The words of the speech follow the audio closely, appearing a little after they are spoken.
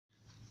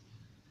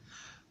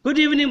Good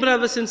evening,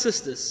 brothers and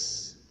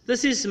sisters.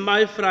 This is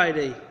my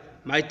Friday,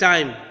 my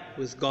time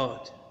with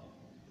God.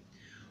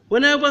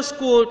 When I was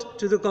called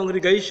to the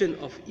congregation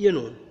of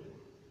Enon,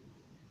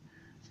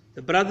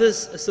 the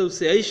Brothers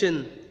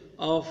Association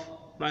of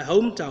my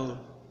hometown,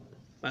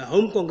 my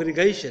home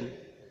congregation,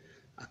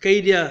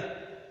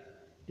 Arcadia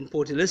in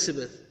Port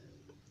Elizabeth,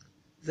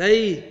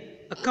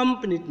 they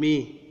accompanied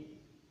me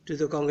to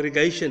the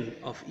congregation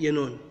of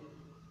Enon.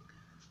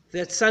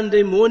 That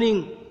Sunday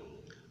morning,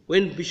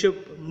 when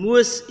Bishop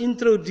Moos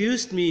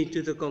introduced me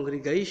to the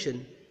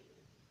congregation,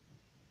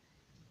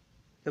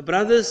 the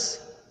brothers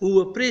who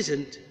were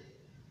present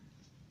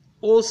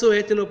also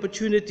had an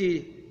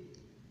opportunity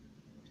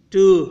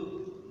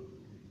to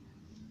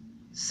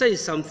say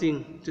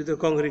something to the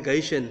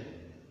congregation.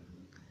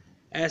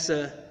 As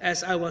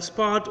I was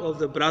part of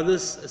the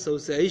Brothers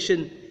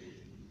Association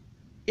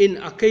in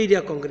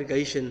Arcadia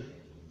congregation,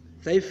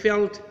 they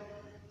felt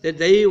that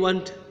they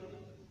want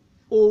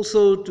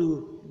also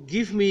to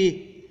give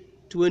me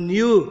to a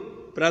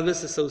new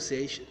Brothers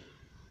Association.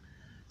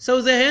 So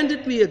they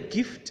handed me a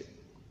gift,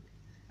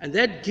 and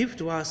that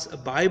gift was a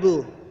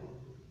Bible.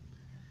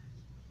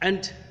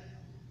 And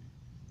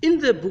in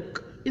the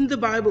book, in the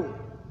Bible,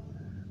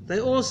 they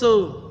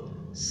also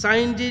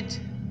signed it,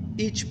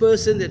 each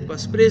person that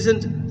was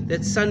present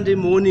that Sunday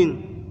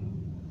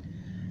morning.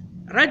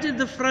 Right at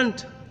the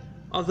front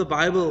of the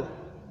Bible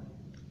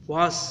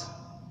was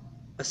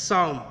a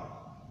psalm,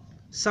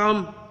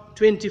 Psalm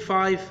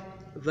 25,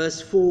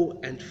 verse 4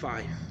 and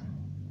 5.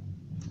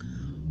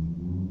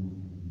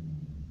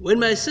 When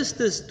my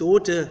sister's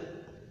daughter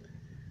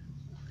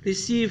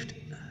received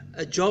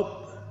a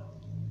job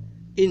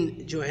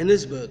in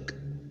Johannesburg,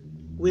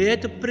 we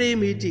had a prayer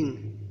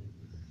meeting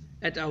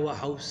at our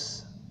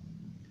house.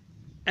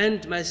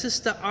 And my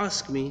sister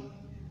asked me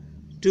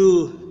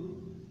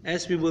to,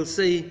 as we will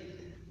say,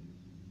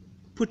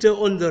 put her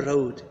on the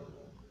road.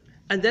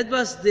 And that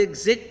was the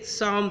exact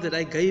psalm that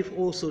I gave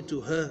also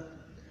to her,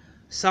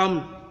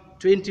 Psalm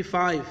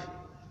 25,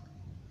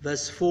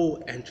 verse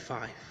 4 and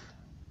 5.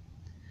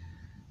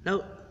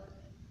 Now,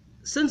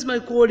 since my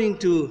calling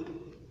to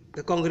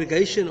the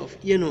congregation of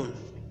Enon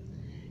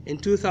in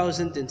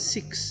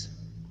 2006,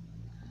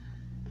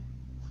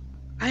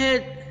 I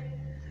had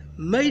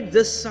made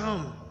this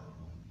Psalm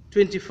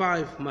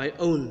 25 my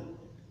own.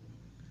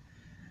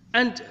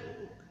 And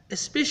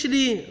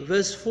especially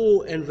verse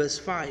 4 and verse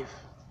 5,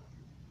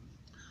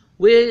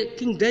 where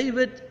King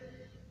David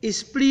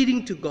is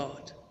pleading to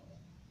God,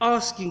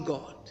 asking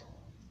God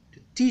to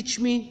teach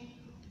me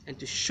and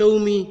to show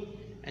me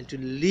and to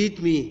lead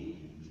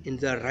me in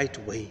the right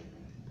way.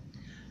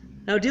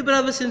 Now, dear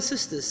brothers and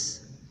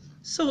sisters,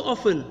 so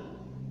often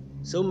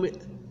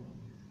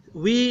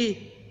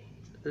we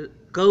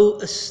go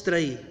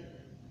astray.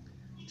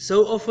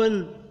 So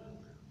often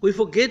we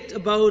forget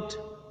about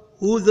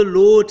who the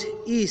Lord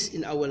is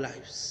in our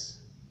lives.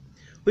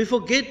 We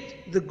forget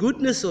the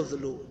goodness of the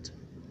Lord.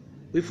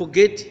 We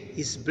forget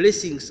His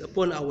blessings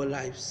upon our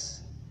lives.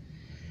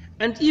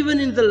 And even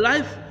in the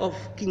life of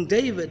King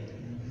David,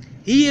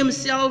 he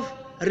himself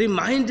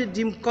reminded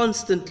him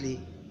constantly.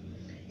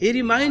 He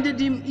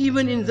reminded him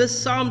even in this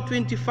Psalm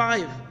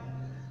 25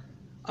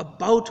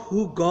 about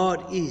who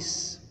God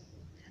is.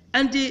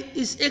 And he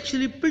is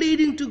actually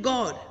pleading to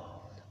God,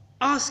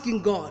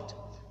 asking God,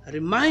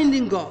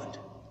 reminding God,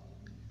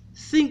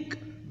 think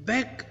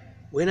back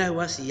when I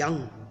was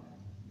young.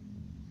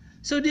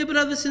 So, dear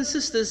brothers and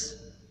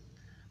sisters,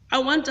 I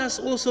want us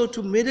also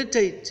to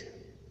meditate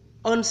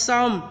on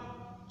Psalm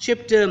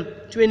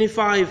chapter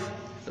 25,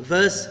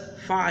 verse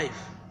 5,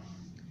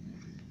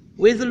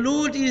 where the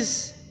Lord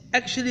is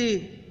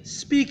actually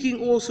speaking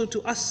also to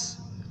us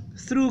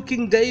through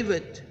King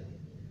David.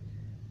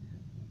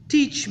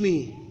 Teach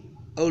me,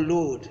 O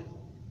Lord,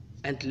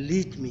 and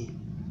lead me.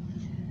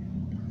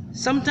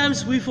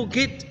 Sometimes we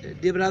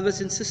forget, dear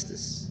brothers and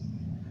sisters,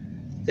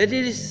 that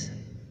it is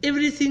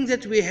everything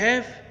that we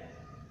have,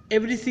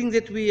 everything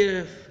that we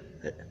have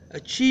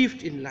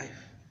achieved in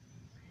life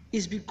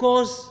is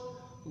because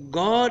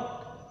God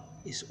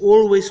is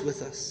always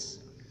with us,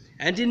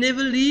 and He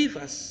never leaves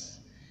us.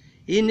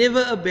 He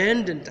never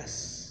abandoned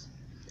us.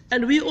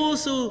 And we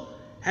also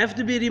have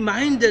to be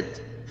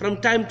reminded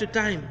from time to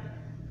time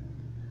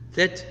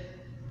that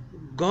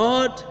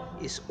God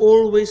is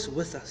always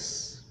with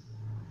us.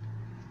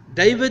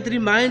 David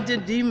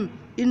reminded him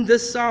in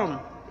this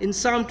psalm, in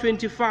Psalm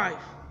 25,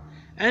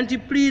 and he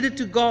pleaded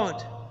to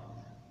God,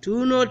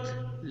 do not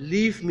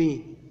leave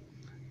me,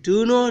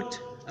 do not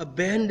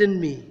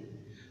abandon me,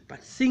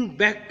 but think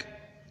back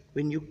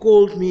when you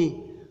called me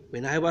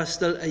when I was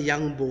still a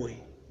young boy.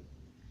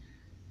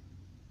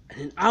 And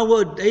in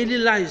our daily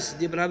lives,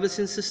 dear brothers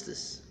and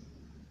sisters,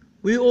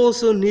 we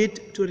also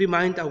need to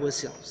remind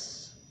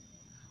ourselves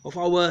of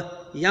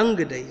our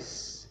younger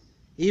days.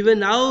 Even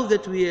now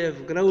that we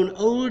have grown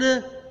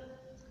older,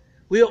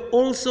 we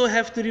also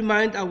have to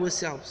remind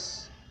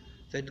ourselves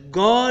that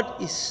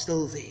God is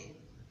still there.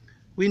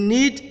 We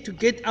need to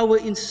get our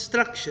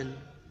instruction,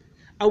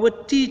 our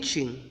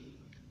teaching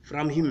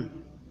from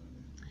Him.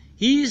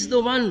 He is the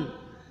one,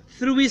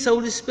 through His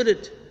Holy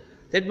Spirit,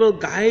 that will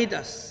guide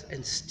us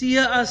and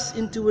steer us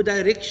into a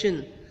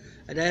direction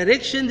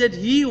that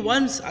He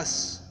wants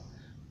us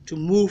to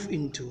move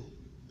into.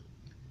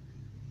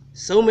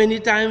 So many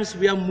times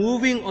we are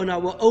moving on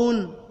our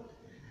own,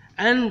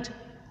 and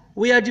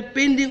we are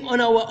depending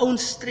on our own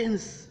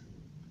strength.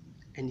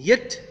 And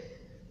yet,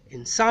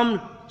 in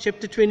Psalm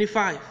chapter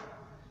 25,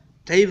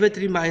 David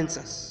reminds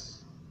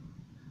us,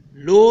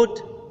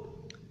 Lord,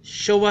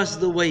 show us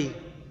the way.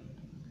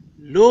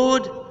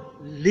 Lord,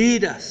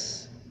 lead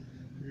us.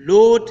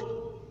 Lord,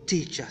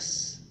 teach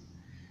us.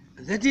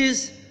 And that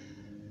is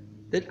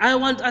that I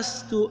want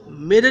us to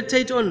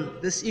meditate on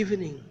this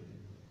evening,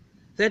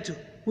 that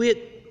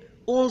we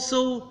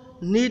also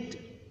need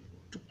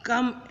to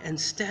come and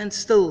stand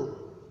still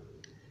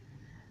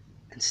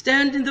and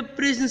stand in the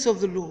presence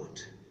of the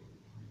Lord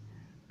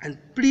and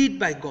plead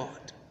by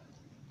God,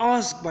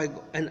 ask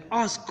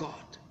God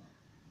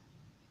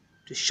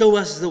to show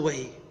us the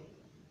way,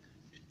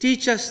 to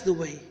teach us the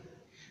way,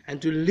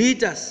 and to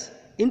lead us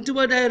into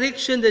a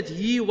direction that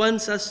He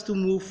wants us to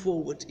move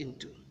forward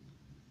into.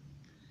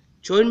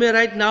 Join me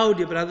right now,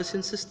 dear brothers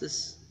and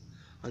sisters,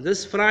 on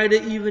this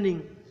Friday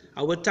evening,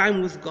 our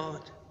time with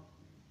God.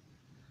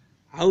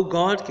 How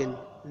God can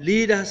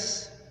lead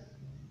us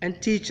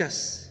and teach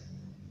us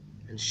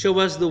and show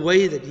us the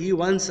way that He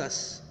wants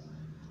us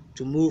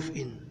to move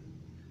in.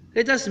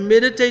 Let us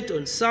meditate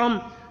on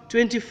Psalm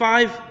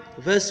 25,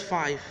 verse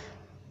 5,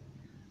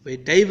 where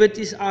David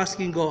is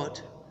asking God,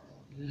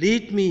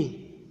 lead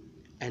me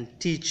and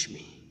teach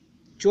me.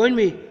 Join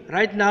me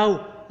right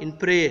now in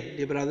prayer,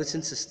 dear brothers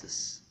and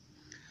sisters.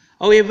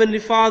 Our Heavenly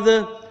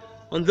Father,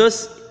 on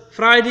this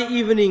Friday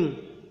evening,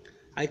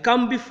 I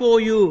come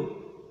before You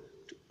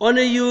to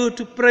honor You,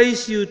 to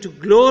praise You, to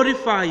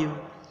glorify You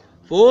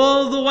for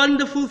all the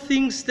wonderful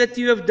things that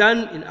You have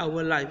done in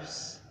our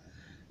lives.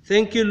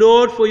 Thank You,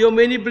 Lord, for Your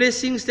many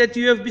blessings that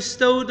You have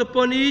bestowed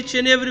upon each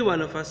and every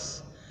one of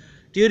us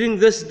during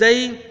this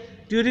day,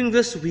 during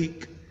this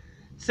week.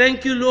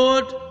 Thank You,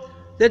 Lord,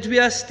 that we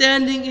are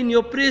standing in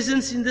Your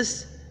presence in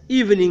this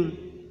evening,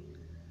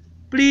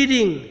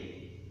 pleading,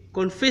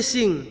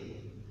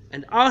 confessing,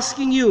 and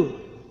asking You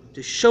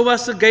to show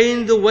us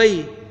again the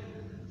way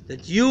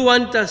that You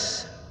want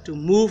us to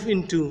move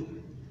into.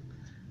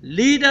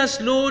 Lead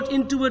us, Lord,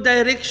 into a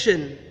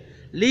direction.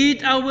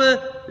 Lead our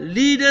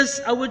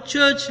leaders, our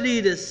church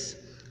leaders.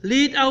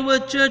 Lead our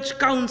church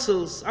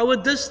councils, our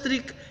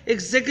district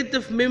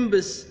executive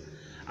members,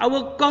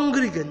 our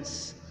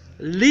congregants.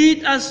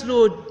 Lead us,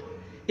 Lord,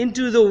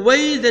 into the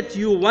way that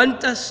You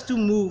want us to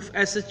move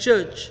as a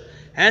church,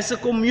 as a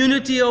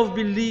community of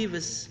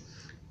believers.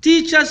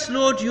 Teach us,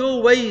 Lord,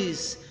 Your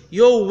ways,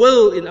 Your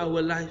will in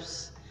our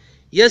lives.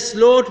 Yes,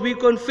 Lord, we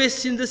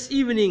confess in this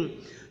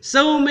evening,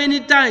 so many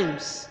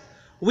times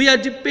we are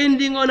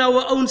depending on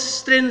our own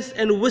strength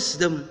and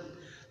wisdom.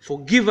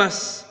 Forgive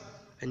us.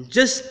 And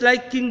just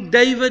like King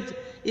David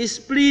is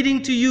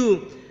pleading to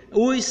You,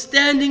 who is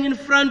standing in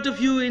front of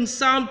You in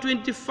Psalm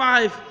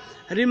 25,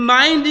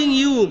 reminding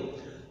You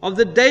of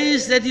the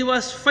days that he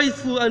was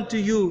faithful unto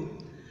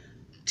You,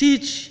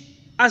 teach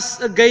us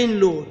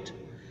again, Lord.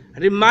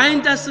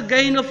 Remind us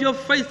again of Your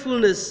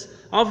faithfulness,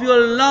 of Your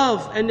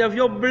love, and of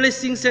Your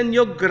blessings and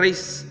Your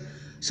grace,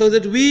 so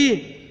that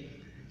we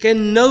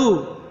can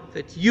know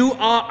that You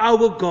are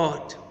our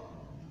God.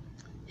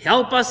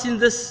 Help us in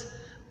this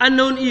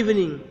unknown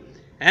evening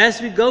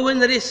as we go and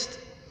rest.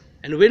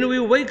 And when we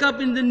wake up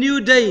in the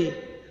new day,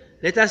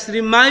 let us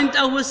remind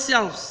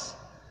ourselves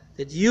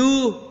that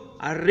You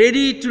are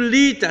ready to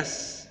lead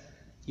us.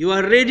 You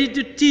are ready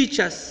to teach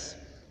us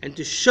and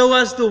to show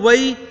us the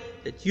way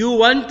that You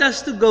want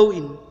us to go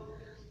in.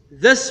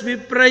 This we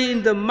pray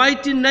in the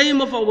mighty name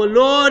of our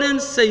Lord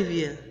and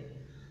Savior.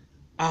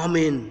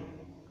 Amen.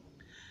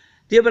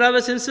 Dear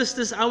brothers and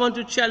sisters, I want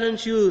to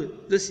challenge you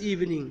this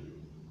evening.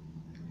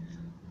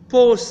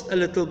 Pause a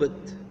little bit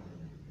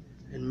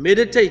and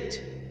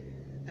meditate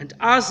and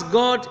ask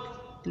God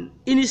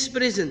in His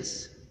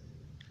presence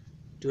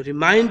to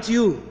remind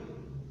you,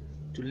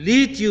 to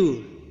lead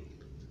you,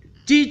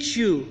 to teach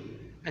you,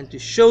 and to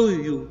show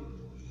you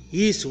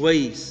His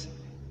ways,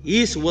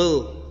 His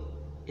will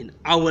in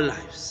our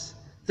lives.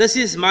 This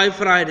is my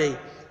Friday,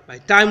 my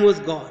time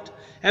with God.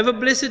 Have a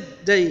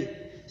blessed day.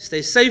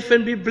 Stay safe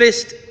and be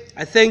blessed.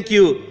 I thank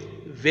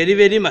you very,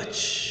 very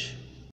much.